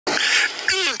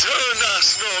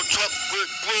International Chocolate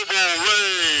Global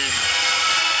Rain.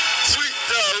 Sweet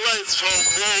delights from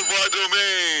worldwide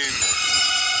domain.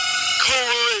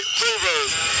 Correlate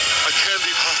flavors, a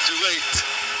candy postulate.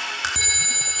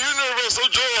 Universal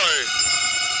joy.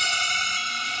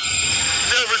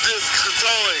 Never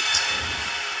disconsolate.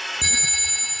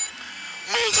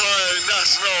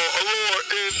 Multinational allure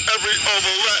in every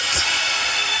omelette.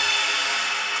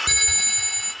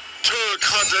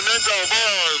 Intercontinental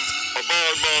bonds, a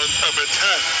bonbon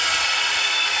epithet.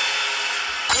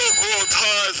 Cultural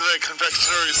ties in a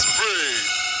confectionery spree.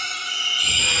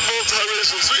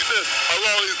 Multiracial sweetness, a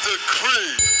lolly's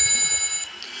decree.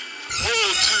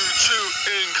 Roll to chew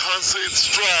in constant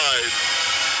stride.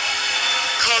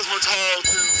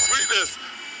 Cosmopolitan sweetness.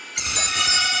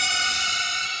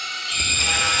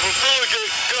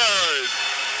 Profligate guide.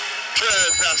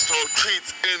 Transnational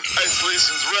treats in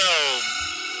isolation's realm.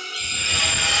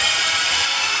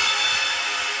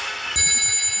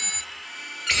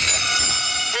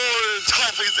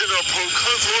 Toffees in a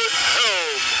proconsulate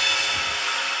helm.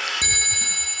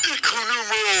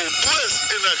 Econumeral bliss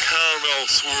in a caramel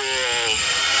swirl.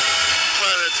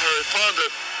 Planetary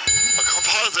fondant, a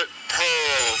composite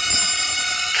pearl.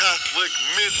 Catholic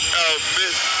mint of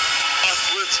myth,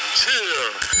 oscillate cheer.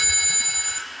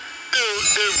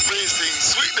 Ill-embracing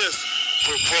sweetness,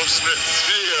 proportionate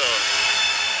sphere.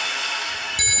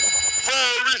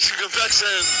 Far-reaching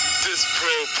confection,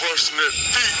 disproportionate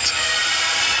feet.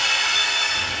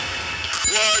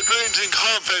 Wide-ranging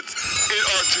confidence,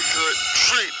 inarticulate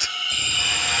treat.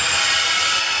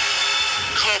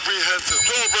 Comprehensive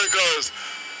jawbreakers,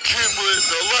 Kimberly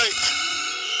delight.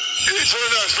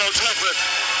 International chocolate,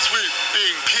 sweet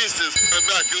being pieces,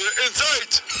 immaculate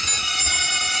insight.